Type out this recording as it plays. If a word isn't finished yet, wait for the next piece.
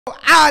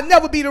I'll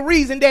never be the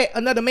reason that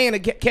another man will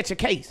catch a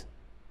case.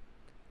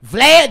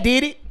 Vlad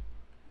did it.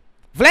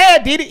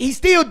 Vlad did it. He's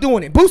still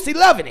doing it. Boosie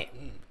loving it.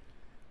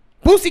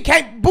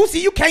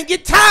 Boosie, you can't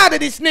get tired of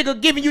this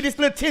nigga giving you this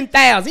little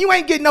 10,000. You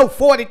ain't getting no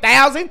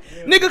 40,000.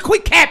 Yeah. Nigga,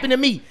 quit capping to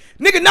me.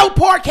 Nigga, no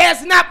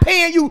podcast is not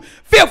paying you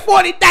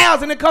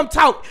 40,000 to come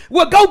talk.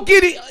 Well, go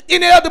get it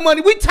in the other money.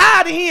 We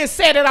tired of hearing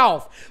Set It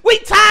Off. We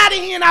tired of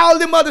hearing all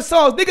them other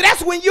songs. Nigga,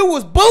 that's when you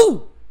was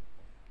Boo.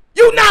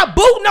 You not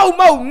Boo no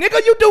more,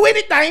 nigga. You do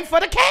anything for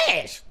the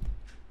cash.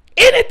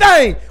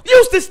 Anything. You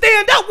used to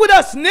stand up with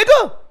us,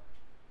 nigga.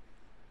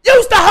 You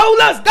used to hold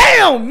us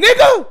down,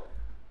 nigga.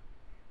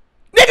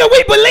 Nigga,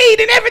 we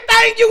believed in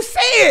everything you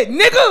said,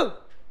 nigga.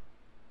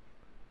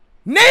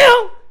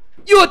 Now,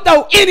 you'll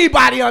throw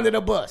anybody under the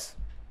bus.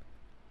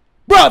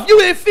 Bro, if you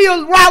didn't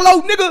feel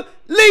Rollo, nigga,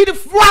 leave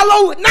the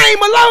Rollo name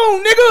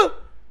alone, nigga.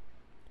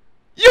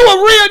 You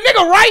a real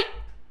nigga, right?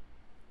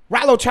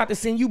 Rollo tried to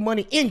send you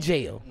money in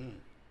jail.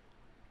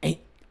 And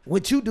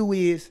what you do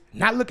is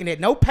not looking at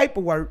no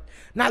paperwork,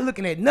 not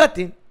looking at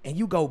nothing, and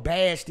you go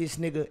bash this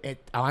nigga. And,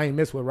 oh, I ain't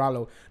mess with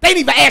Rollo. They didn't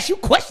even ask you a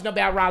question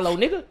about Rollo,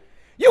 nigga.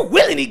 You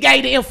willingly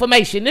gave the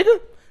information, nigga.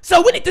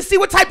 So we need to see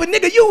what type of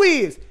nigga you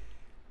is.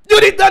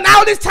 You done done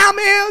all this time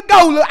in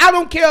Angola. I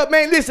don't care,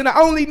 man. Listen, the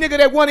only nigga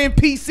that won in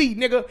PC,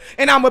 nigga,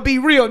 and I'ma be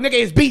real, nigga,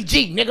 is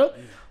BG, nigga.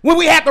 When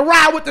we had to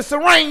ride with the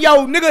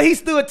Sereno, nigga, he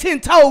stood 10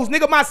 toes,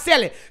 nigga, my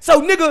selling.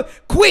 So, nigga,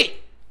 quit.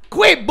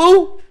 Quit,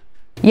 boo.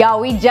 Y'all,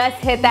 we just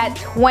hit that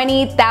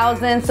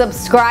 20,000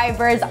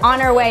 subscribers,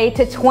 on our way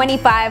to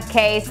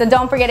 25K. So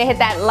don't forget to hit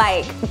that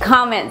like,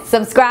 comment,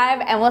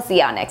 subscribe, and we'll see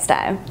y'all next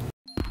time.